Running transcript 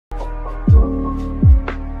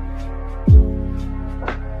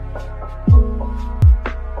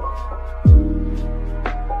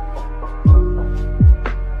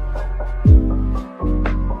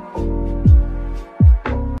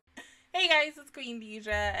it's Queendija,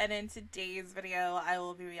 and in today's video, I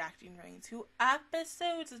will be reacting to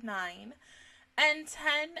episodes 9 and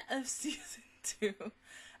 10 of season 2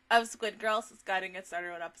 of Squid Girl. So let's go ahead and get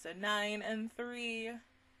started with episode 9, and 3,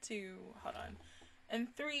 2, hold on,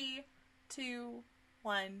 and 3, 2,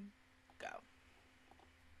 1, go.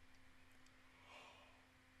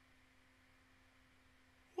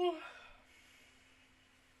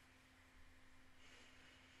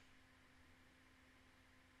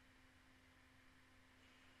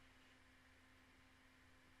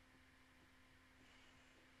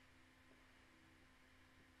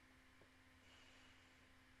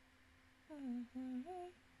 Let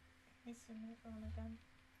me see my phone again.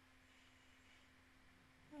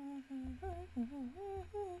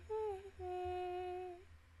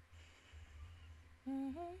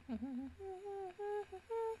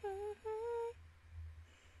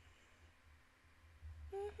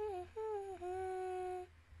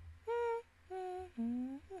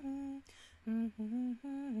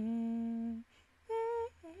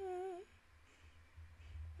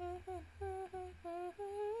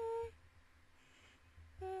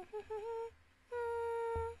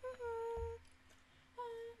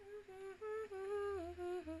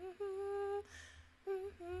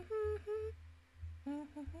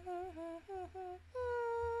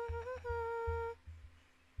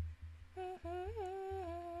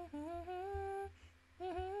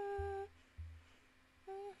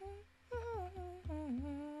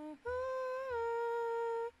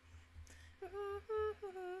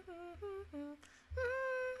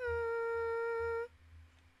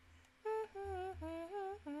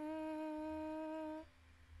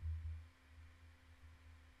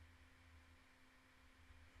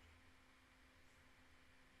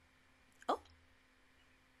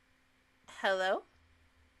 Hello?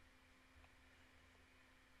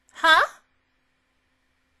 Huh?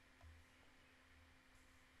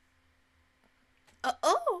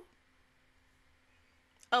 Oh.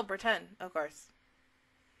 Oh, pretend, of course.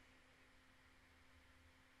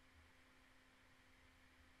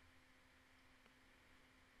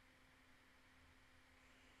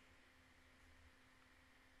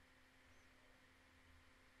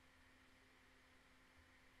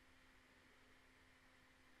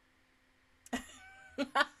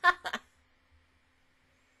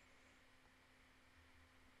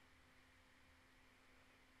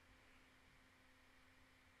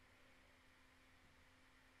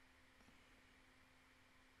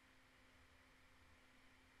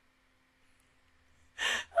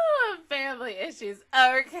 Oh, family issues.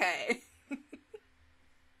 Okay.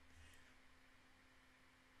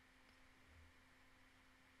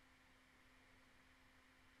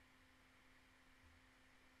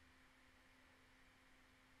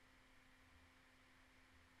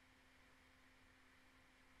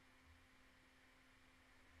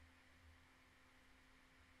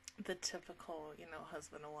 The typical,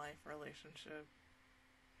 husband and wife relationship.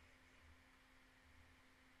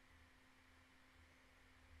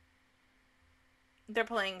 They're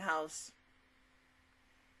playing house.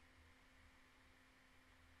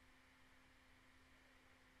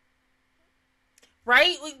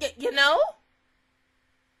 Right? You know?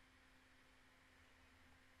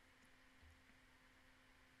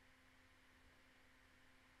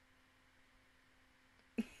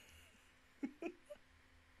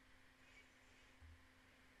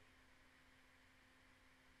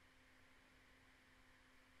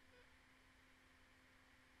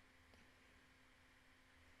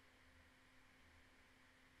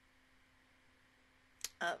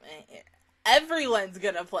 Everyone's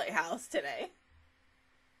gonna play house today.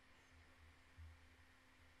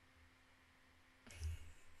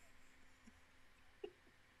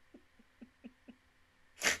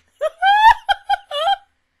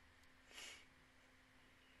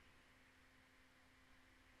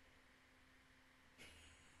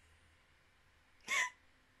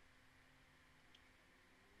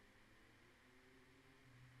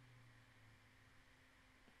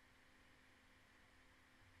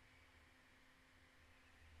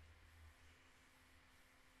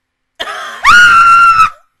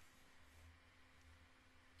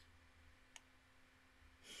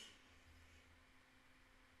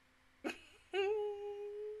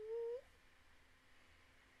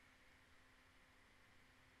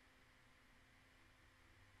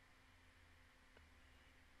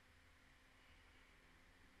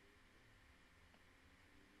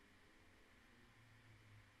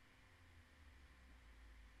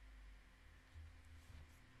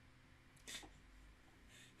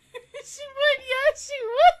 She would, yeah, she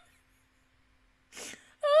would.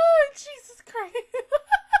 Oh, Jesus Christ.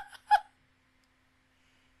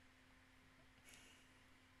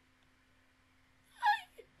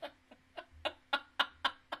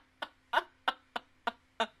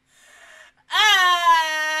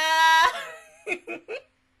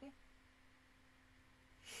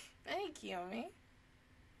 Domi.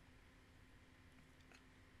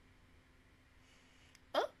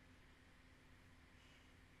 Oh.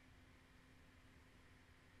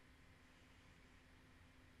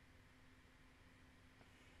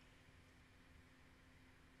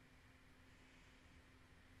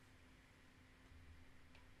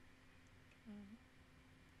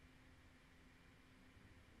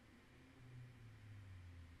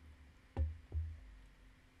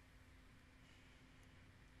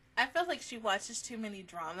 I feel like she watches too many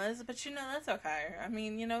dramas, but you know, that's okay. I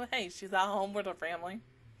mean, you know, hey, she's at home with her family.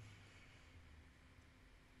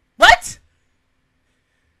 What?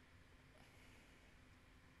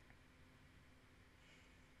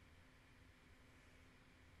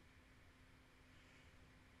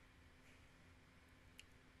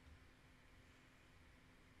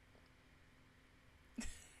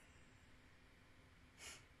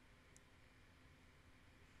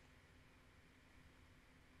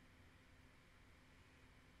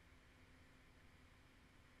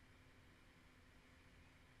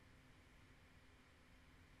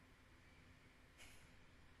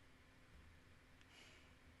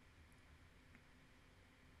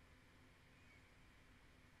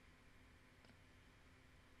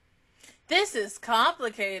 This is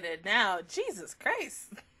complicated now. Jesus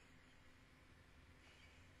Christ.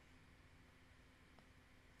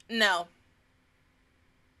 No.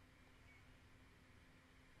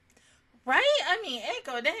 Right? I mean,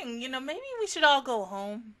 Echo, dang, you know, maybe we should all go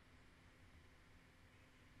home.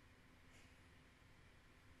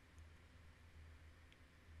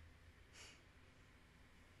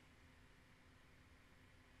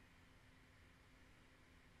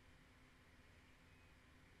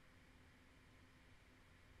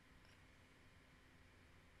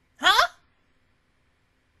 Huh?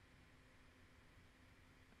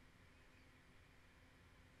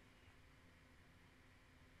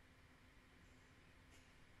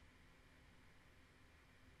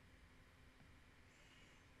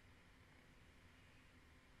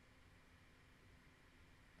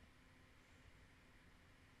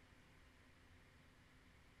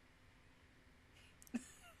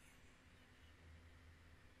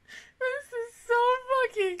 This is so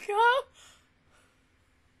fucking cool.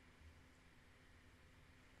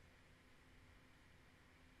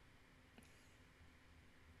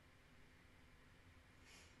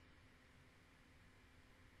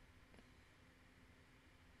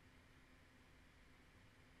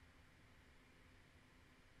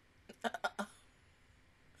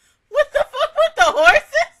 What the fuck with the horses?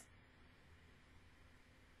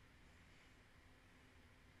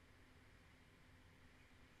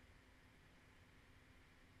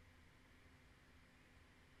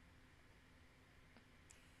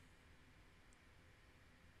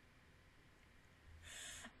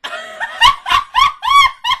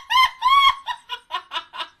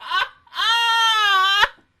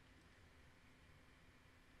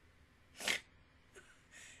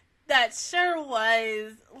 That sure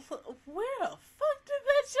was. Where the fuck did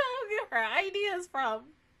that child get her ideas from?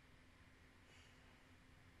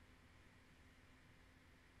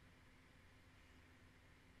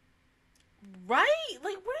 Right?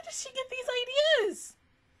 Like, where does she get these ideas?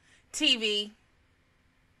 TV.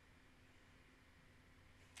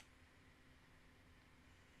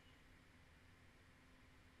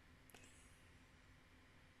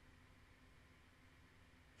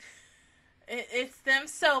 It's them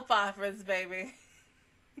soap operas, baby.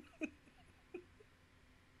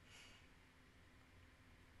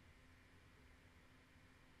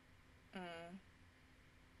 Mm.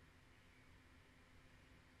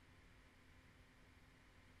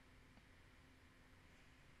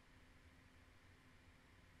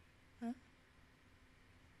 Huh?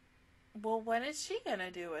 Well, what is she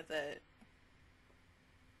gonna do with it?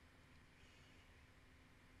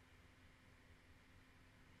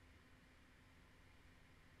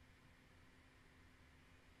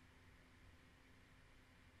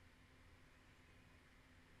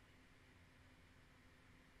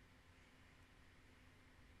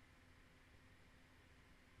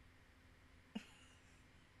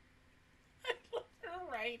 I love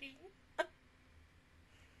her writing.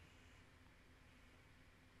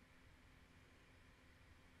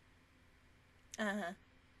 Uh-huh.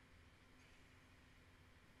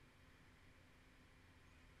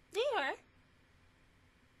 Yeah.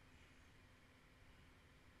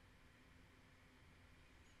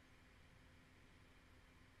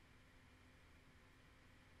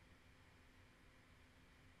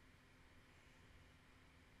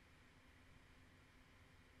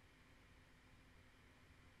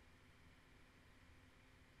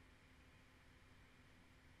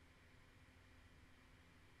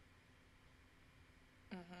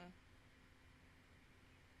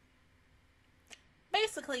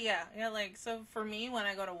 Basically, yeah. Yeah, like, so for me, when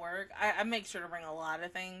I go to work, I make sure to bring a lot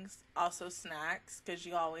of things. Also snacks, because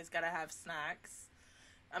you always gotta have snacks.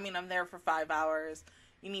 I mean, I'm there for 5 hours.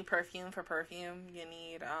 You need perfume for perfume. You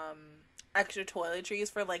need, extra toiletries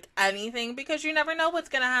for, like, anything, because you never know what's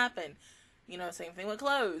gonna happen. You know, same thing with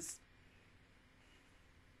clothes.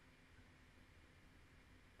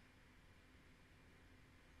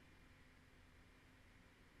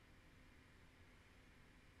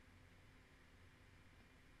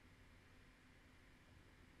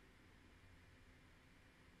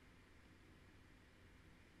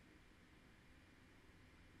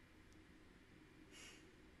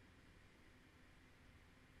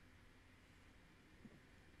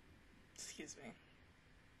 Excuse me.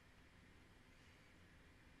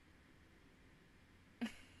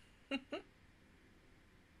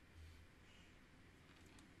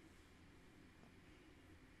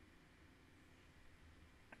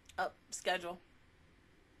 Oh, schedule.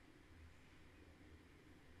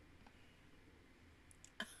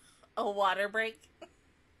 A water break.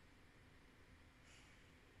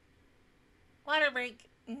 Water break.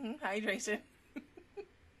 Hydration.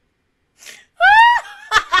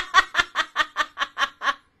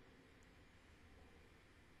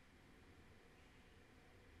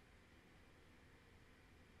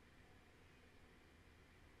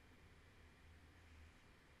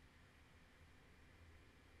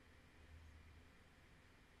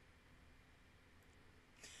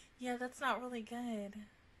 Yeah, that's not really good.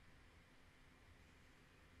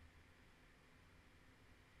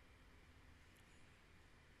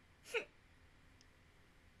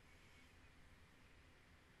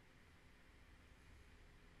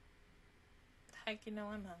 Heck, you know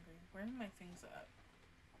I'm hungry. Where are my things at?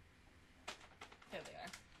 Here they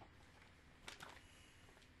are.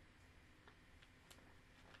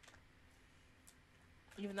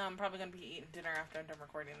 Even though I'm probably going to be eating dinner after I'm done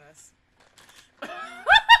recording this.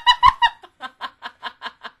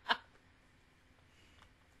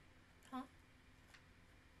 Huh?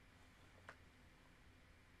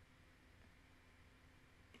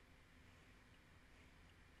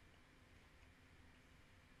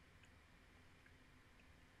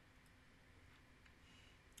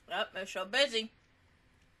 Yep, they're so busy.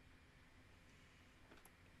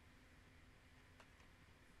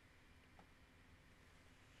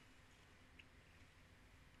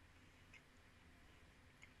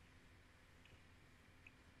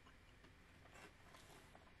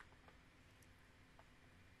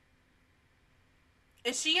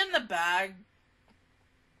 Is she in the bag?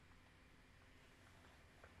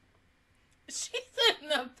 She's in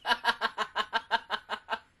the bag.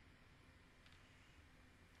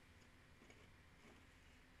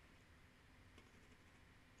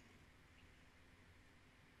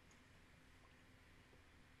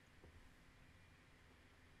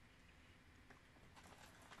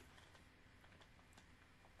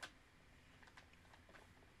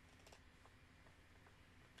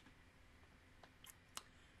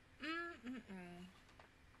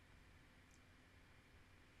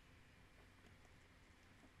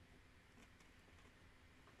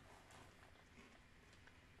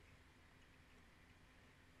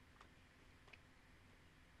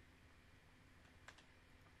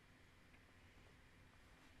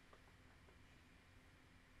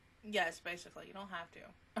 Yes, basically. You don't have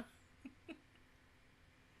to.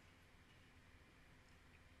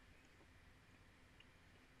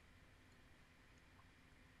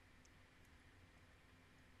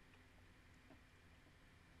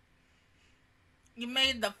 You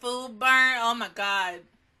made the food burn? Oh my god.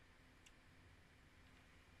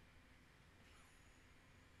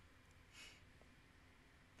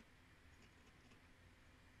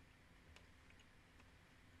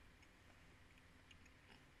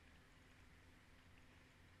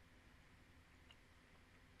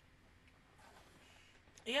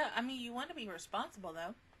 Yeah, I mean, you want to be responsible,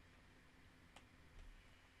 though.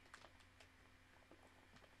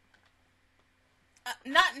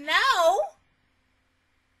 Not now!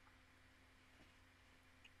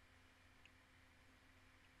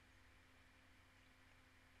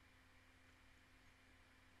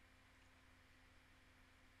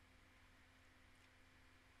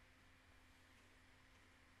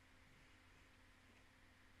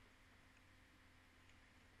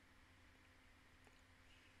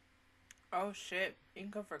 Oh shit,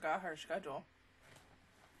 Inka forgot her schedule.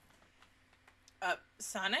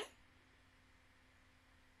 Sonic?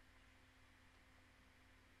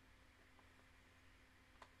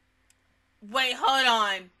 Wait, hold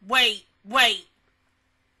on. Wait.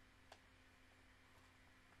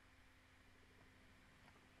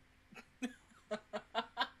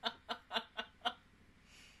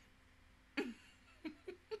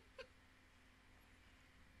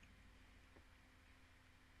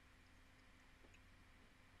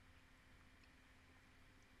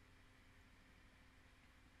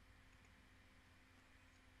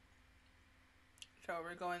 So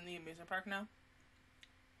we're going to the amusement park now?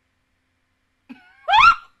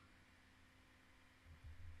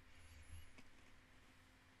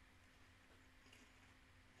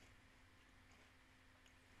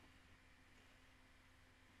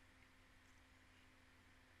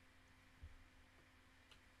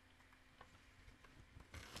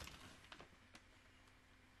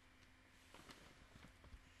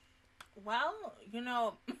 Well, you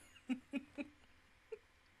know,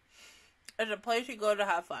 it's a place you go to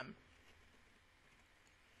have fun.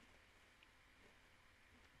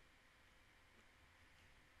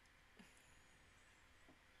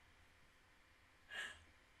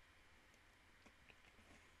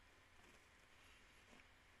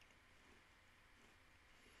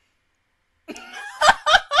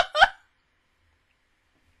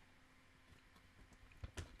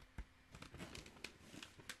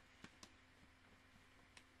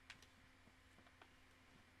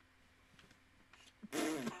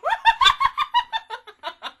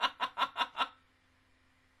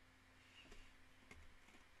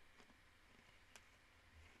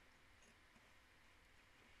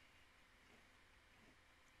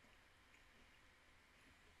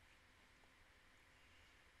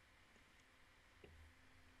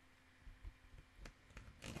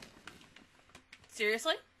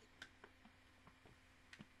 Seriously?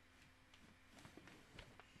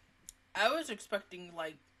 I was expecting,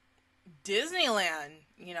 like, Disneyland,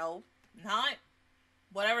 you know, not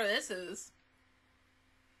whatever this is.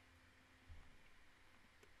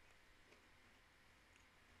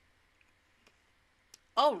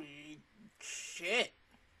 Oh, shit.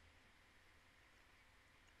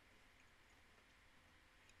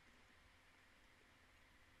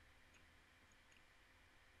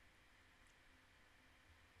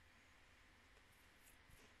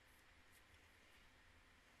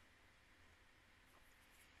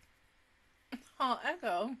 Oh,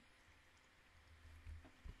 Echo.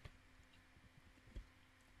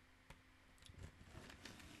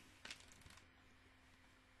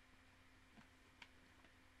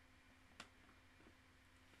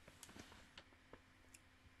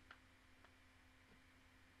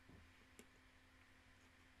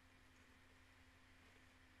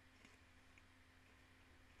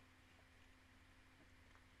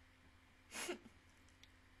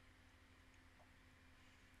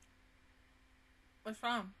 What's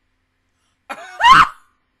wrong?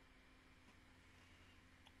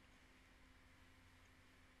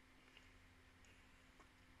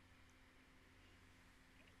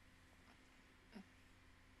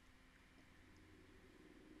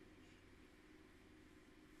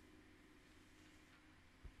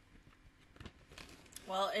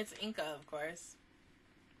 Well, it's Inca, of course.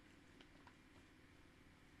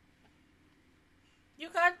 You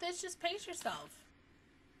got this, just pace yourself.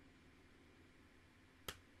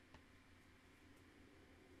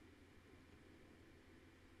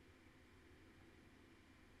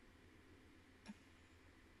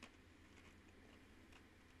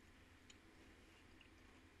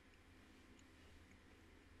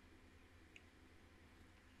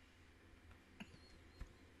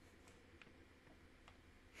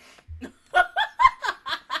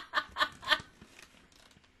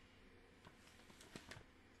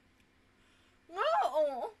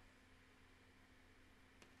 No!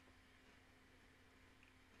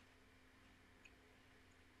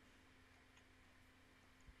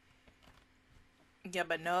 Yeah,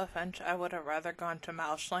 but no offense, I would have rather gone to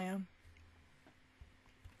Mouse Slam.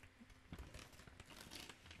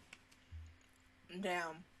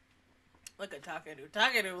 Damn. Look at Takeru.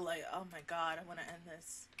 Takeru, like, oh my god, I want to end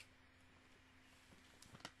this.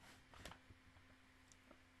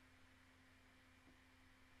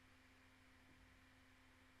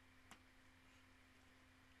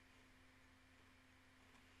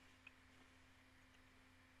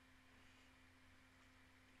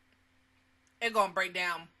 It gonna break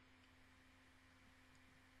down.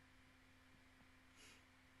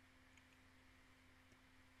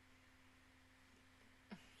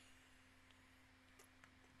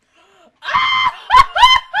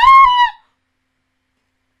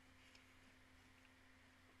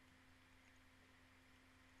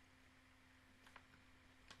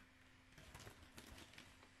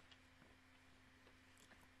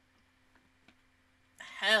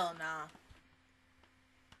 Hell nah.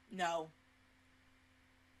 No.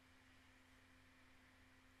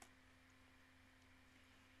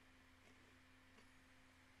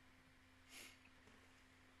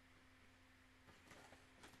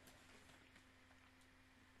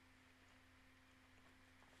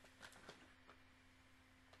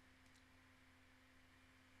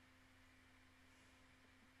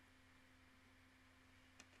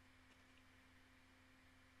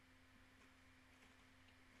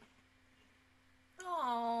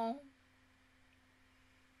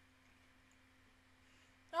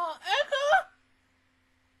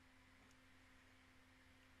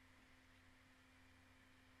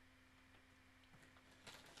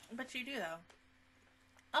 But you do, though.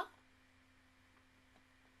 Oh.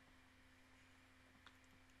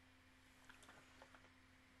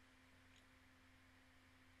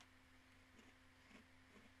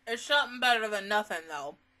 It's something better than nothing,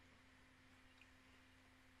 though.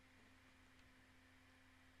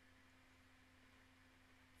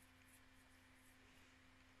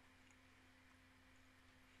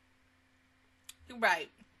 You're right.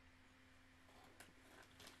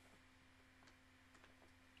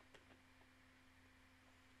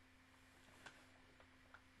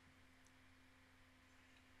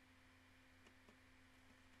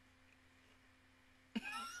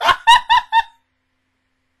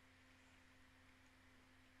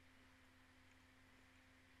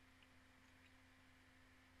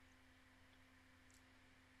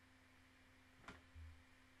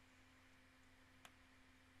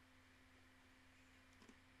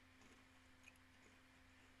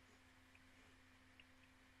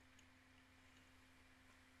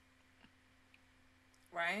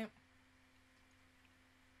 Right?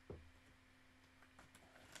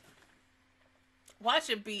 Watch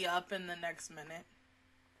it be up in the next minute.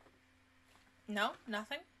 No?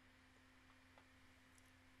 Nothing?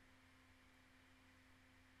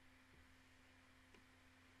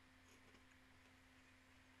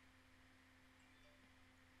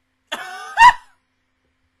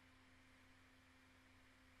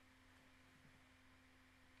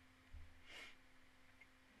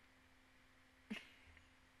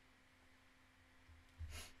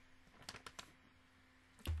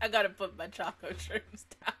 I gotta put my choco shrooms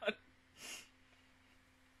down.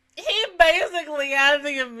 He basically has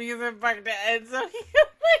the amusement park to end, so he can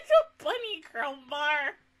make a bunny girl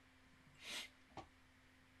bar.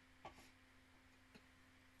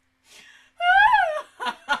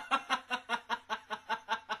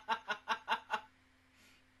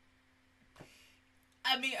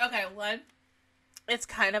 I mean, okay, one, it's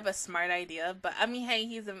kind of a smart idea, but I mean, hey,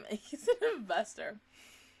 he's an investor.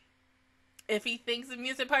 If he thinks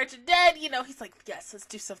amusement parks are dead, you know, he's like, yes, let's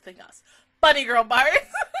do something else. Bunny girl bars.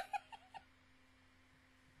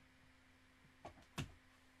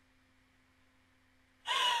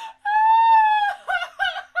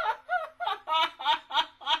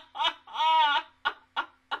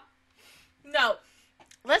 No,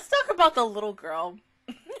 let's talk about the little girl,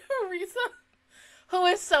 Risa, who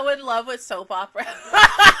is so in love with soap opera.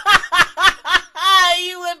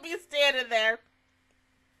 You would be standing there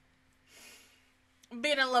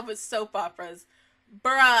being in love with soap operas.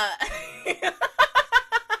 Bruh. That's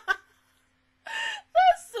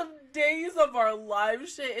some days of our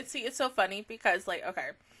lives shit. It's so funny because, like,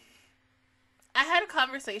 okay, I had a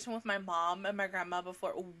conversation with my mom and my grandma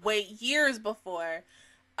before, years before,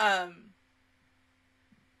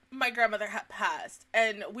 my grandmother had passed,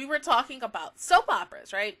 and we were talking about soap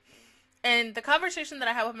operas, right? And the conversation that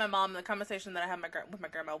I had with my mom and the conversation that I had with my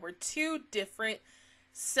grandma were two different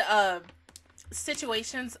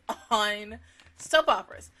situations on soap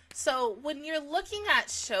operas. So when you're looking at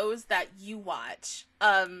shows that you watch,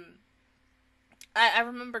 I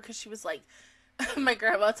remember because she was like, my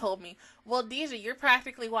grandma told me, well, Deja, you're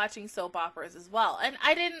practically watching soap operas as well. And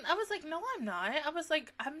I was like, no, I'm not. I was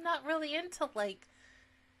like, I'm not really into, like,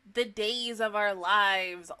 The Days of Our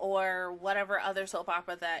Lives or whatever other soap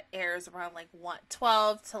opera that airs around, like,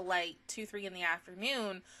 12 to, like, 2, 3 in the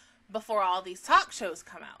afternoon before all these talk shows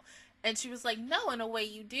come out. And she was like, no, in a way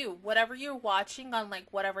you do. Whatever you're watching on, like,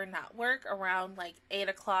 whatever network around, like, 8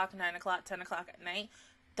 o'clock, 9 o'clock, 10 o'clock at night,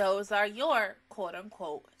 those are your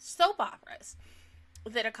quote-unquote soap operas.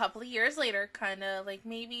 Then a couple of years later, kind of, like,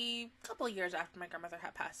 maybe a couple of years after my grandmother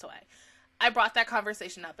had passed away, I brought that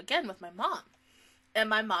conversation up again with my mom. And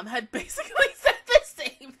my mom had basically said the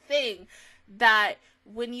same thing, that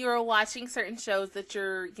when you're watching certain shows that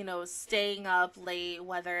you're, you know, staying up late,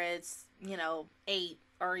 whether it's, you know, 8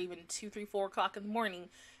 or even 2, 3, 4 o'clock in the morning,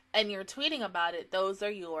 and you're tweeting about it, those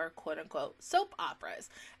are your quote-unquote soap operas.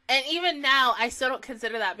 And even now, I still don't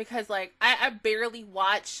consider that because, like, I barely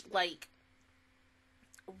watch, like,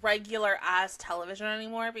 regular-ass television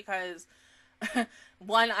anymore because,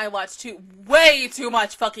 one, I watch way too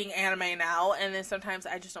much fucking anime now, and then sometimes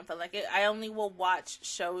I just don't feel like it. I only will watch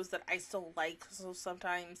shows that I still like, so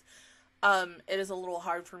sometimes it is a little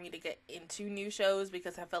hard for me to get into new shows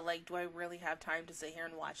because I feel like, do I really have time to sit here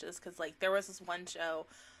and watch this? Because, like, there was this one show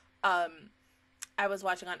I was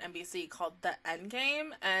watching on NBC called The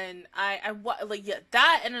Endgame, and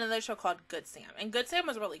that and another show called Good Sam. And Good Sam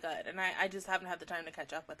was really good, and I just haven't had the time to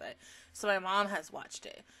catch up with it. So my mom has watched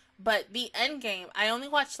it. But The Endgame, I only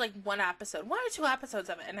watched, like, one or 2 episodes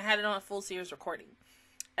of it, and I had it on a full series recording.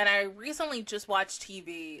 And I recently just watched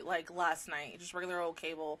TV, like, last night, just regular old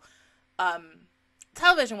cable,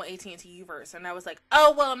 television with AT&T Uverse, and I was like,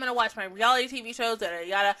 oh, well, I'm gonna watch my reality TV shows, yada,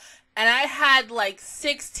 yada, and I had, like,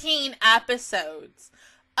 16 episodes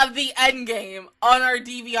of the Endgame on our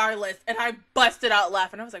DVR list, and I busted out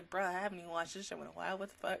laughing. I was like, bro, I haven't even watched this show in a while, what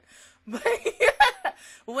the fuck? But, yeah,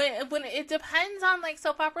 when it depends on, like,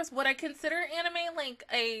 soap operas, would I consider anime, like,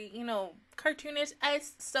 a, you know,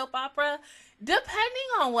 cartoonish-esque soap opera? Depending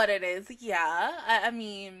on what it is, yeah. I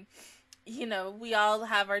mean, you know, we all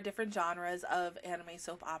have our different genres of anime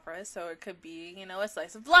soap operas, so it could be, you know, a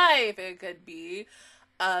slice of life, it could be,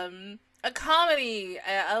 a comedy,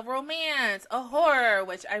 a romance, a horror,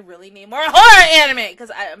 which I really need more horror anime,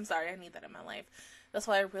 because I'm sorry, I need that in my life. That's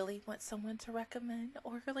why I really want someone to recommend,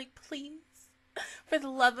 or like, please, for the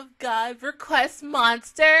love of God, request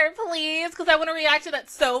Monster, please, because I want to react to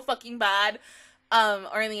that so fucking bad.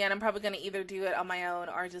 Or in the end, I'm probably going to either do it on my own,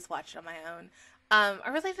 or just watch it on my own.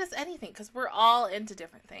 Or really just anything, because we're all into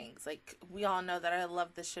different things. Like, we all know that I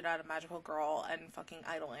love the shit out of Magical Girl and fucking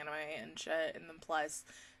Idol anime and shit, and then plus,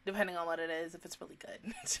 depending on what it is, if it's really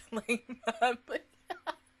good. Like, but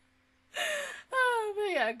yeah. But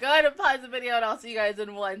yeah, go ahead and pause the video, and I'll see you guys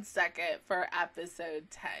in 1 second for episode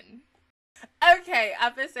 10. Okay,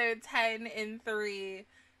 episode 10 in 3,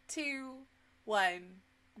 2, 1,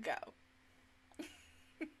 go.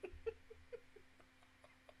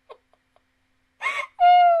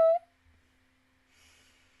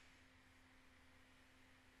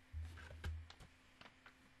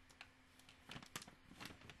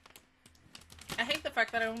 I hate the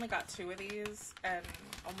fact that I only got 2 of these, and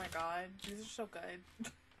oh my god, these are so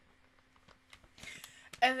good.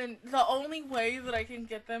 And then the only way that I can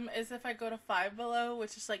get them is if I go to Five Below,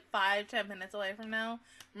 which is like 5-10 minutes away from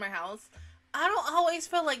my house. I don't always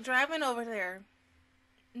feel like driving over there.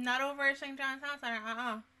 Not over at St. John's Town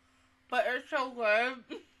Center, but it's so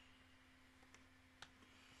good.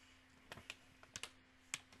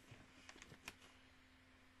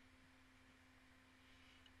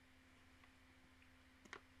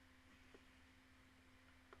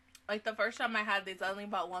 Like, the first time I had these, I only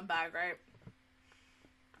bought 1 bag, right?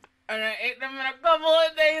 And I ate them in a couple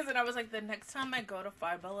of days, and I was like, the next time I go to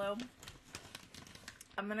Five Below,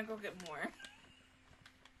 I'm gonna go get more.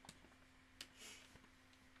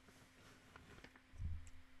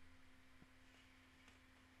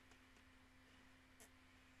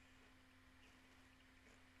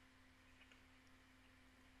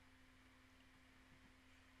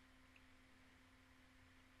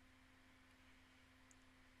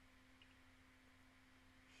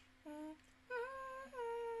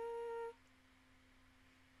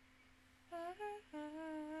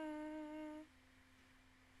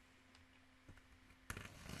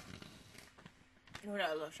 Oh,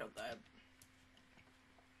 that looks so good.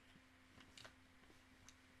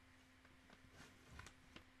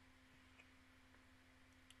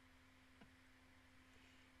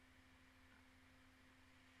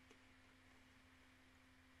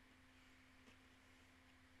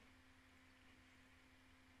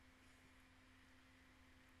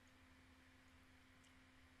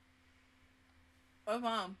 Oh,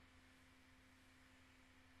 Mom.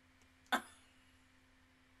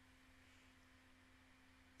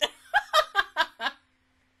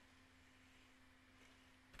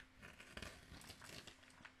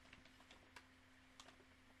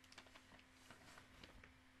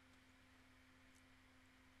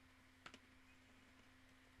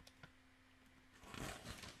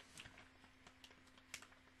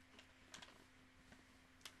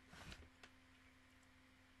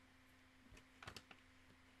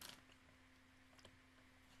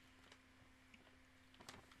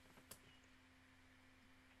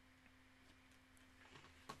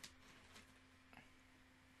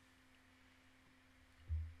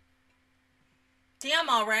 Damn,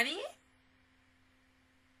 already?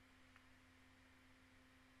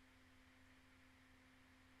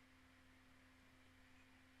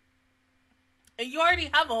 And you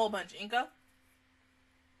already have a whole bunch, Inka.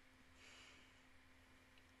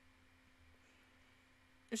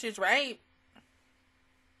 She's right.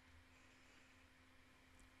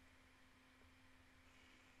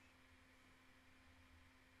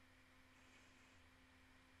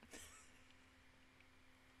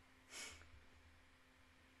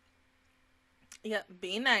 Yep,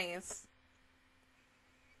 be nice.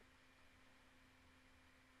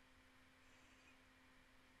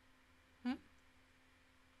 Hmm?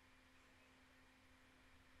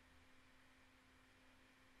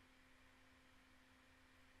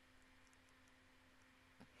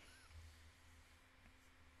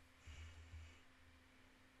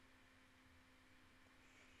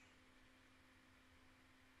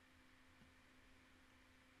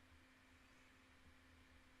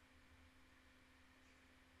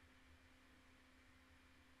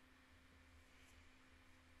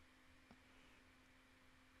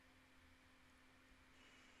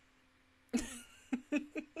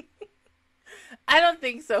 I don't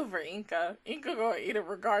think so for Inca. Inca gonna eat it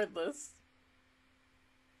regardless.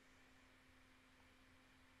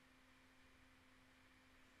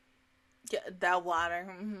 Yeah, that water.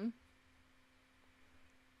 Mm-hmm.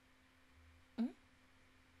 Mm-hmm.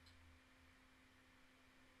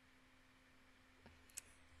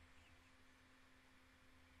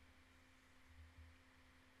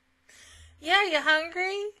 Yeah, you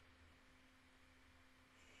hungry?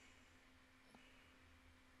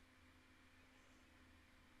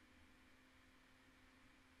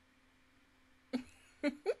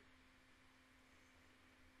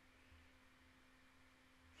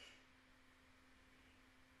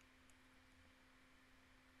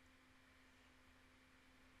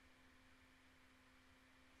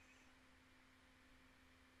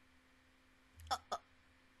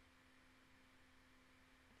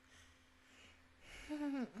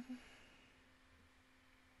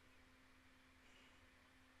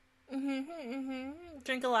 Mm-hmm, mm-hmm.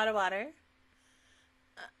 Drink a lot of water.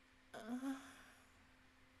 Uh,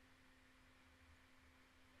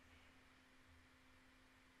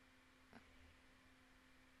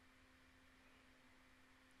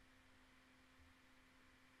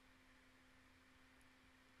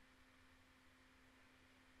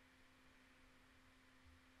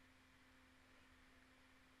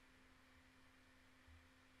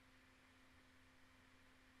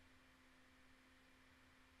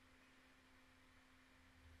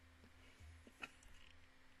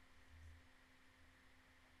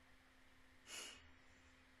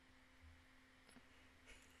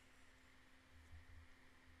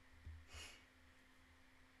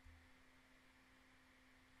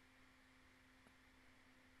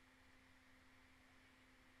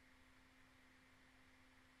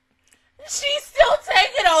 She's still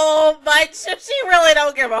taking a whole bunch, so she really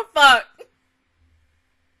don't give a fuck.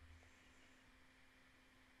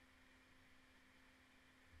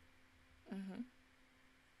 Mm-hmm.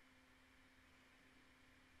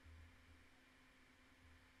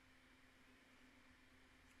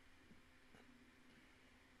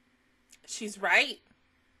 She's right.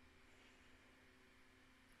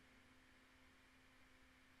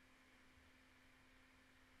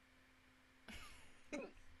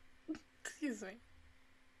 Excuse me.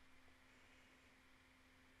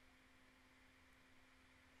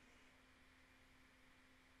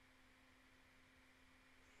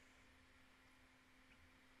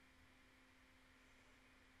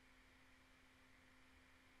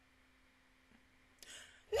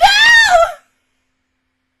 No!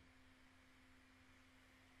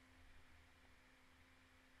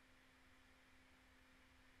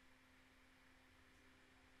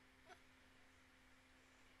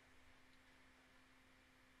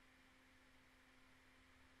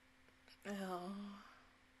 Oh.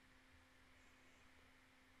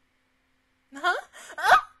 Huh?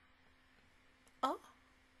 Oh. Oh.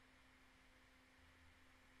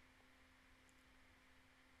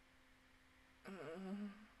 Mm.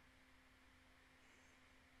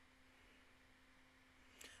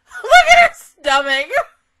 Look at her stomach.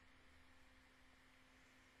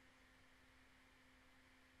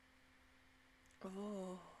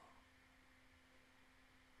 Oh.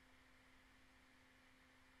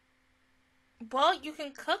 Well, you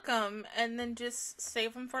can cook them and then just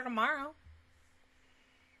save them for tomorrow.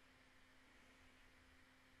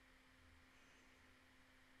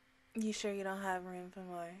 You sure you don't have room for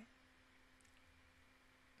more?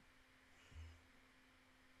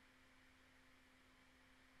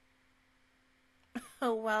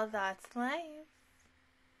 Oh, well, that's life.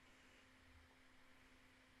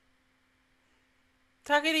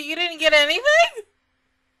 Talking to you didn't get anything?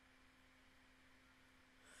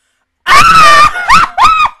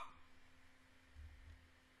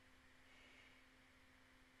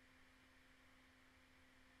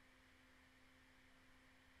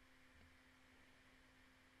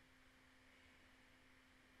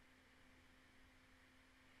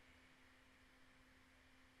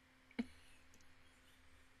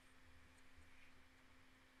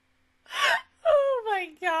 Oh my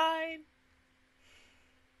god.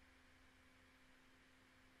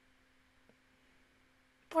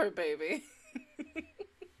 Poor baby.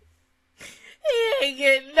 He ain't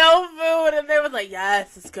getting no food, and they were like,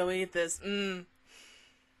 yes, let's go eat this. Mm.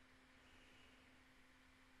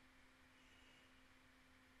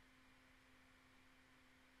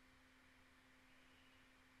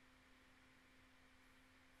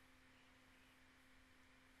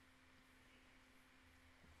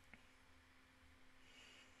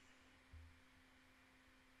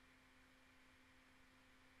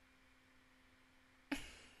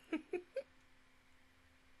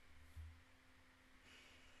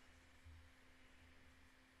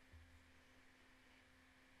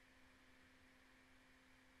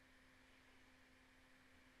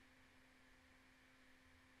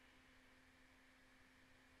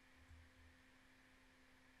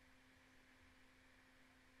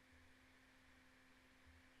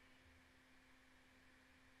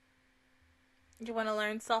 You want to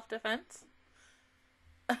learn self-defense?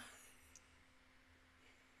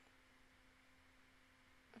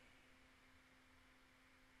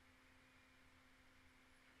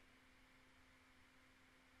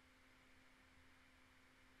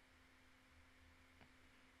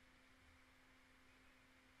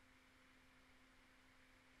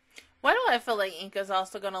 Why do I feel like Inka's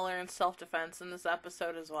also going to learn self-defense in this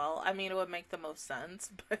episode as well? I mean, it would make the most sense,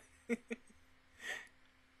 but...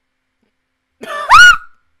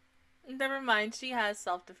 Never mind, she has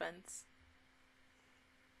self-defense.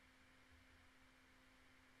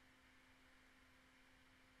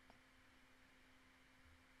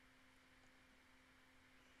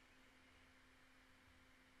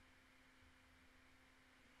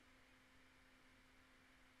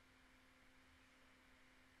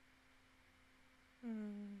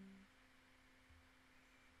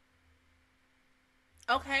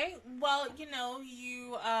 Okay, well, you know,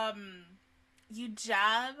 you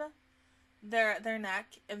jab their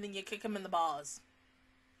neck and then you kick them in the balls.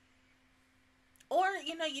 Or,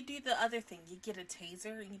 you know, you do the other thing. You get a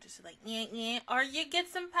taser and you just like, yeah, yeah. Or you get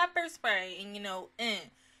some pepper spray and, you know,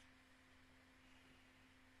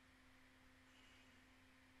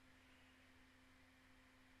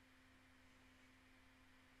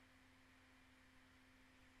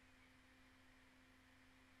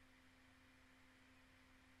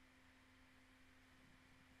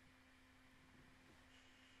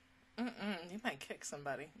 You might kick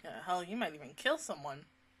somebody. Yeah, hell, you might even kill someone.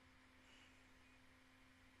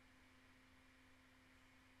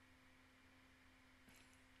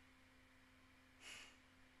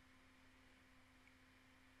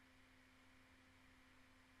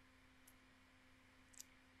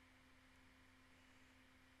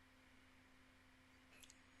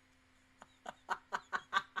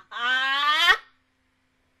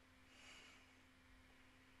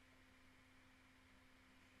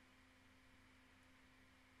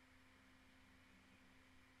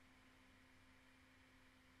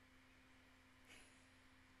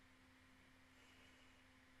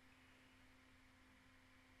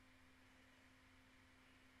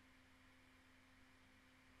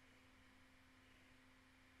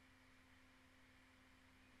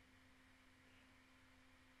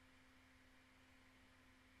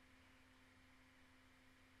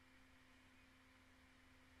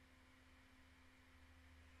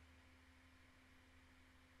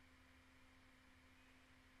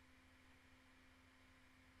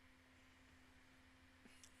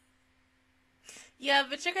 Yeah,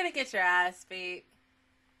 but you're gonna get your ass beat.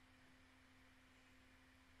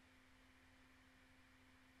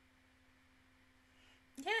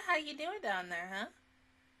 Yeah, how you doing down there, huh?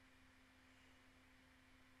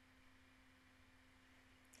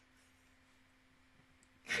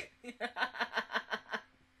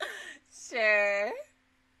 Sure.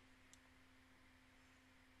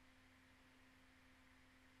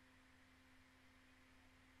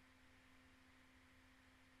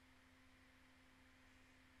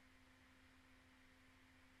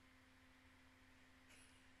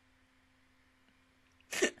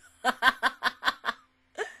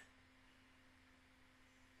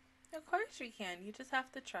 Of course you can. You just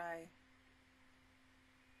have to try.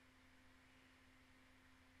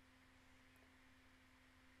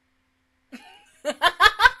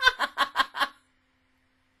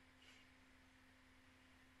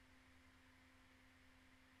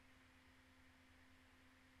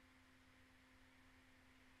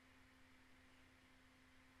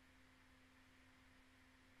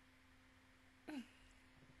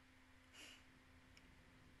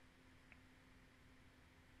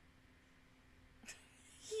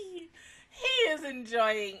 He is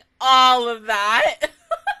enjoying all of that.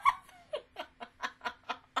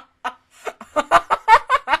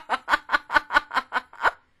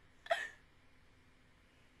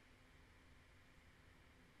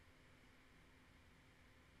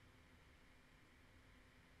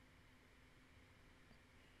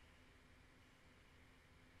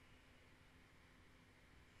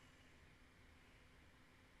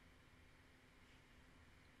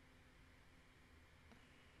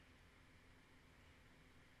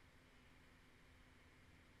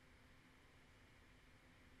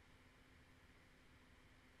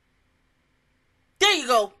 There you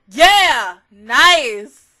go. Yeah!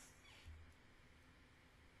 Nice!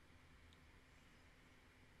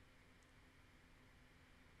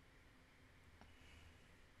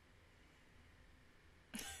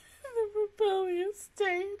 The rebellious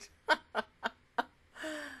stage.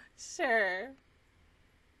 Sure.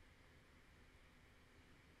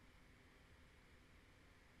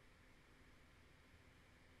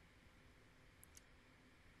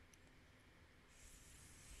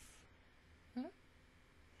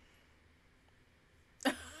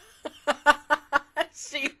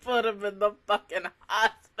 She put him in the fucking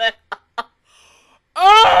hospital.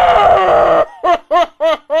 Oh!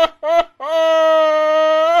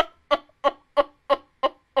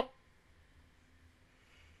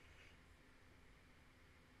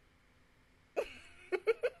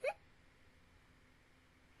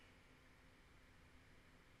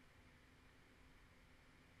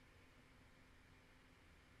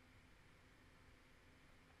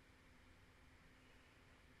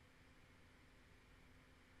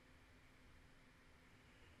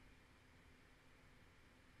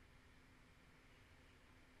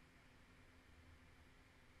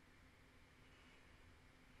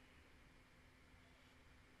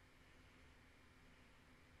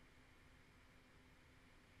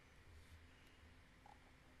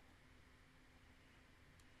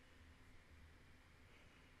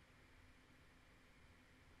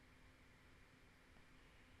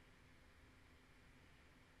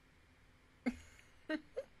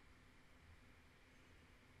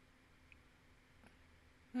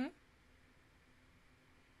 Hmm?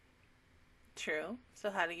 True. So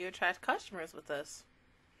how do you attract customers with this?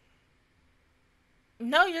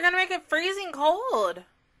 No, you're gonna make it freezing cold.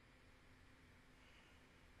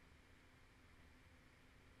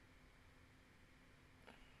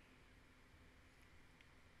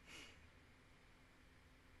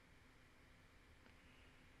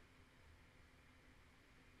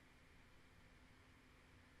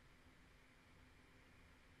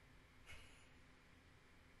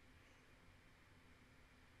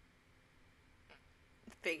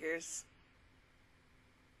 Figures.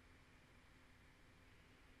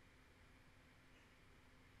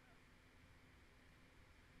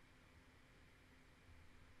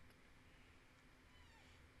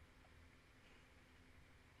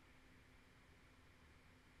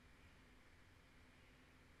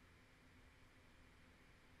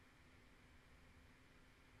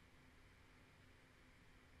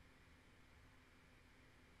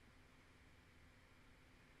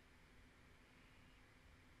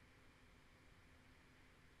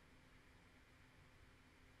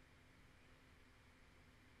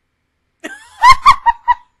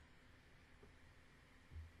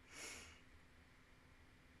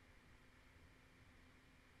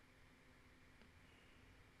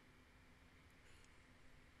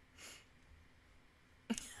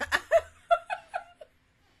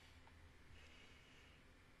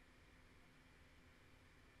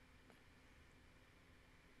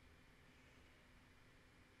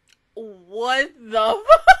 What the fuck?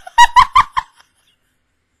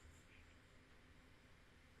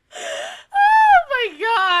 Oh my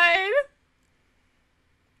god.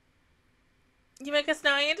 You make a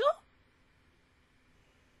snow angel?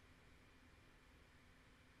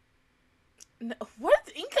 No, what?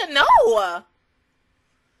 Inca, no!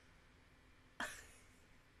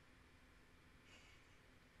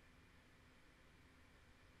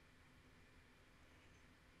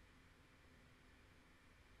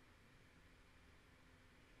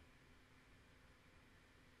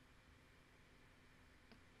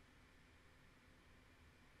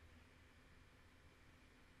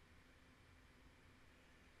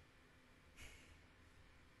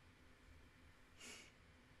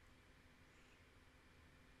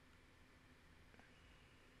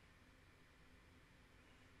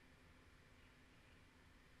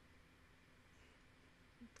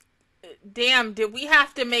 Damn, did we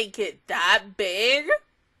have to make it that big?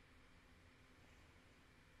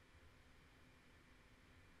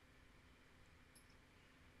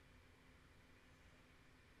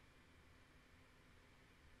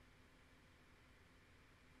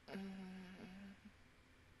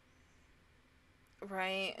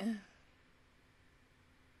 Right.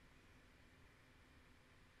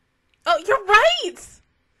 Oh, you're right!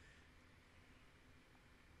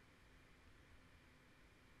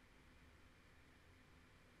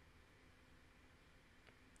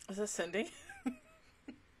 Is this Cindy?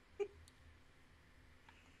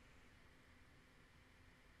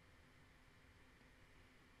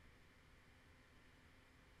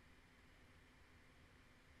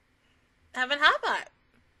 Haven't had that.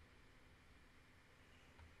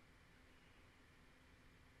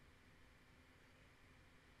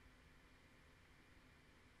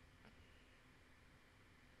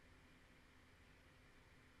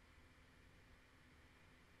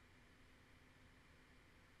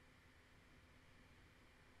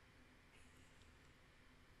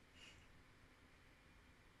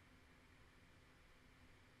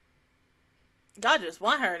 Y'all just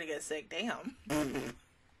want her to get sick. Damn.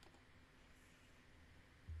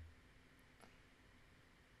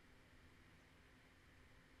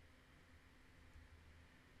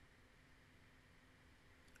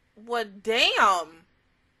 Well, damn.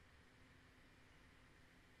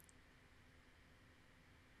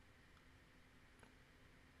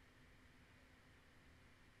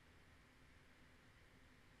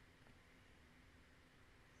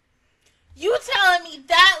 You telling me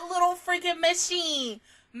that little freaking machine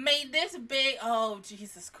made this big? Oh,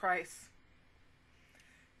 Jesus Christ.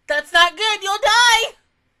 That's not good. You'll die.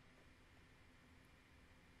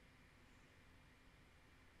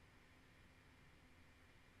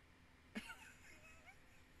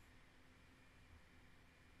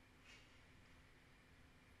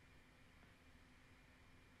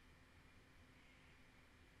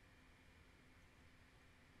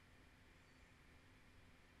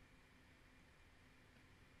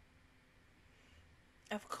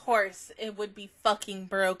 Of course, it would be fucking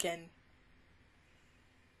broken.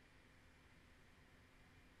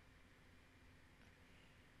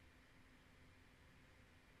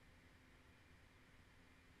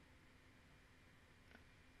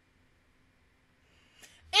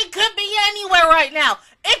 It could be anywhere right now.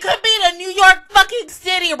 It could be the New York fucking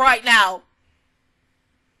City right now.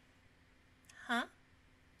 Huh?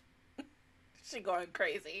 She going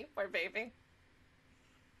crazy. Poor baby.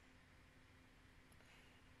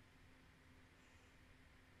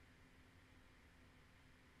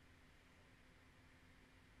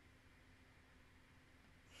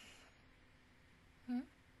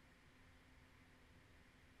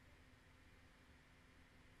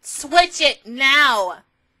 Switch it now.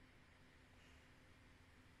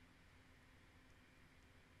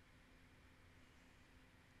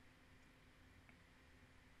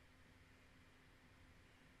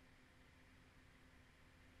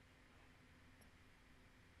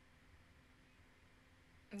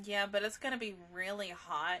 Yeah, but it's gonna be really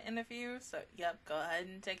hot in a few, so yep, go ahead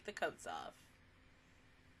and take the coats off.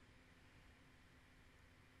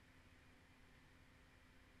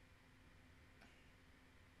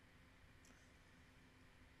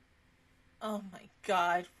 Oh my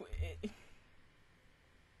god.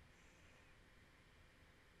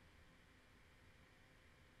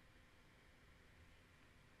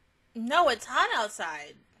 No, it's hot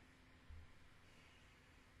outside.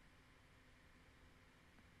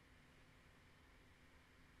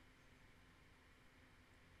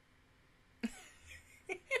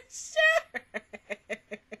 Sure.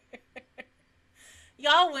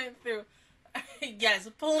 Y'all went through. Yes,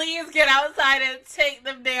 please get outside and take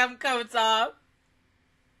them damn coats off.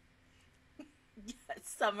 Yes,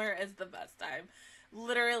 summer is the best time.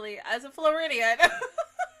 Literally, as a Floridian.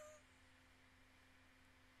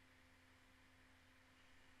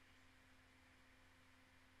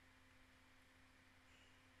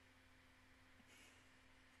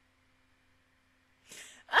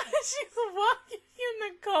 She's walking in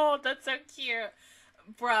the cold. That's so cute.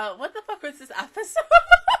 Bro, what the fuck was this episode?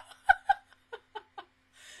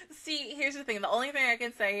 See, here's the thing. The only thing I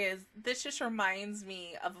can say is this just reminds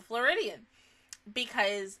me of a Floridian.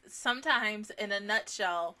 Because sometimes, in a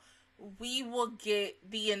nutshell, we will get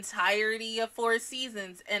the entirety of 4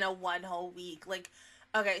 seasons in a one whole week. Like,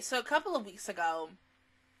 okay, so a couple of weeks ago,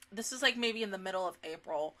 this was like maybe in the middle of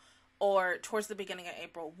April, or towards the beginning of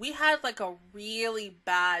April, we had like a really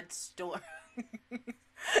bad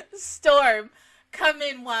storm come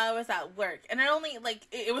in while I was at work. And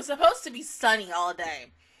it was supposed to be sunny all day.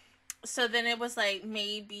 So then it was like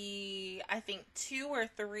maybe, I think 2 or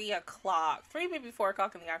 3 o'clock, 3, maybe 4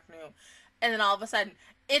 o'clock in the afternoon. And then all of a sudden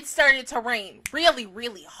it started to rain really,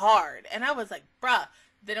 really hard. And I was like, bruh.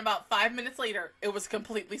 Then about 5 minutes later, it was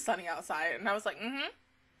completely sunny outside. And I was like,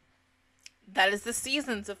 that is the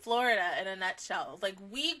seasons of Florida in a nutshell. Like,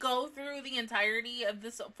 we go through the entirety of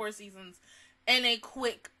this 4 seasons in a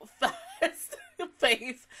quick, fast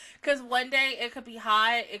pace. Because one day it could be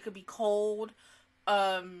hot, it could be cold,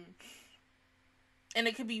 and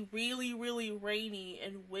it could be really, really rainy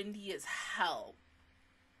and windy as hell.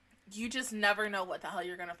 You just never know what the hell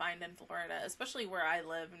you're going to find in Florida, especially where I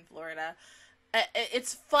live in Florida.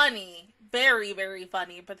 It's funny, very, very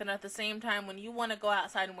funny, but then at the same time, when you want to go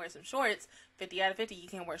outside and wear some shorts, 50 out of 50, you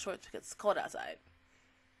can't wear shorts because it's cold outside.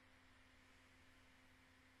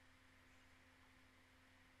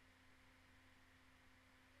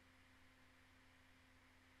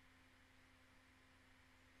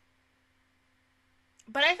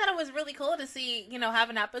 But I thought it was really cool to see, have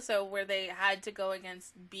an episode where they had to go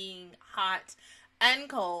against being hot and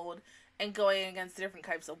cold and going against different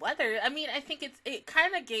types of weather. I mean, I think it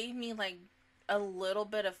kind of gave me like a little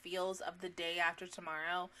bit of feels of The Day After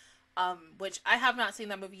Tomorrow, which I have not seen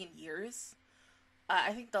that movie in years.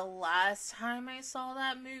 I think the last time I saw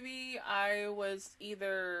that movie, I was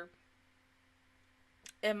either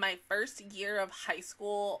in my first year of high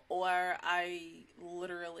school, or I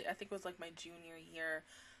think it was like my junior year,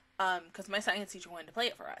 because my science teacher wanted to play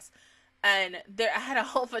it for us. And I had a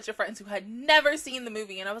whole bunch of friends who had never seen the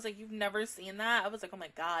movie, and I was like, "You've never seen that?" I was like, "Oh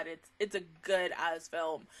my god, it's a good ass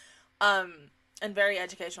film," and very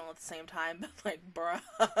educational at the same time. But like, bruh,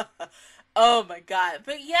 oh my god.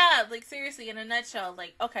 But yeah, like seriously, in a nutshell,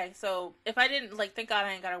 like, okay, so if I didn't, like, thank God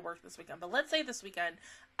I ain't gotta work this weekend. But let's say this weekend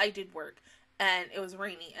I did work and it was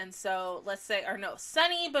rainy, and so let's say, or no,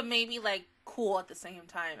 sunny, but maybe like cool at the same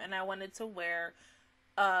time, and I wanted to wear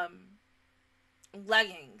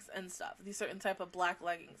leggings and stuff, these certain type of black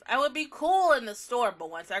leggings. I would be cool in the store,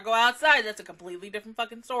 but once I go outside, that's a completely different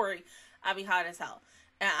fucking story. I'd be hot as hell.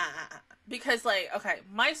 Because like, okay,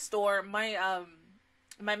 my store, my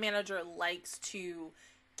manager likes to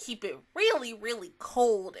keep it really, really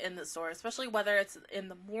cold in the store, especially whether it's in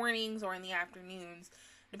the mornings or in the afternoons,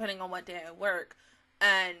 depending on what day I work.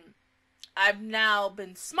 And I've now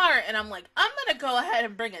been smart, and I'm like, I'm gonna go ahead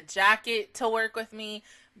and bring a jacket to work with me,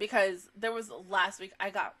 because there was last week I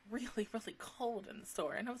got really, really cold in the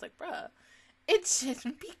store, and I was like, bruh, it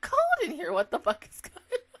shouldn't be cold in here. What the fuck is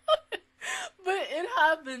going on? But it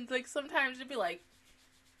happens. Like, sometimes you'd be like,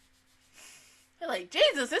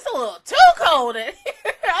 Jesus, it's a little too cold in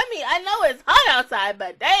here. I mean, I know it's hot outside,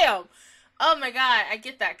 but damn. Oh my god, I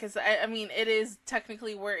get that, because I mean, it is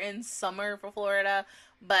technically, we're in summer for Florida,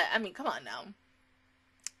 but I mean, come on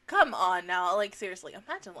now, like, seriously,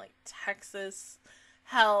 imagine like Texas.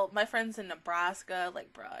 Hell, my friends in Nebraska,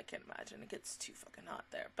 like, bro, I can't imagine. It gets too fucking hot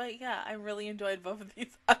there. But yeah, I really enjoyed both of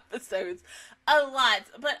these episodes a lot.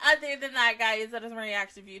 But other than that, guys, that is my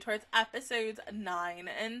reaction view towards episodes 9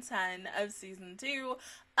 and 10 of season 2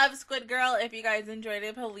 of Squid Girl. If you guys enjoyed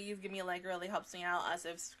it, please give me a like. It really helps me out. Also,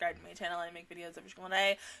 subscribe to my channel. I make videos every single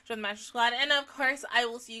day. Join the Master Squad. And of course, I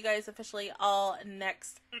will see you guys officially all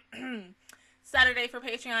next Saturday for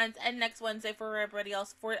Patreons, and next Wednesday for everybody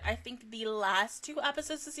else for, I think, the last 2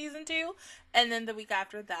 episodes of season 2, and then the week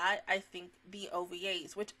after that, I think, the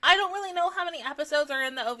OVAs, which I don't really know how many episodes are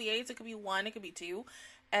in the OVAs. It could be 1, it could be 2,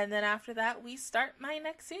 and then after that, we start my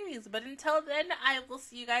next series. But until then, I will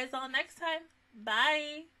see you guys all next time.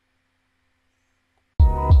 Bye!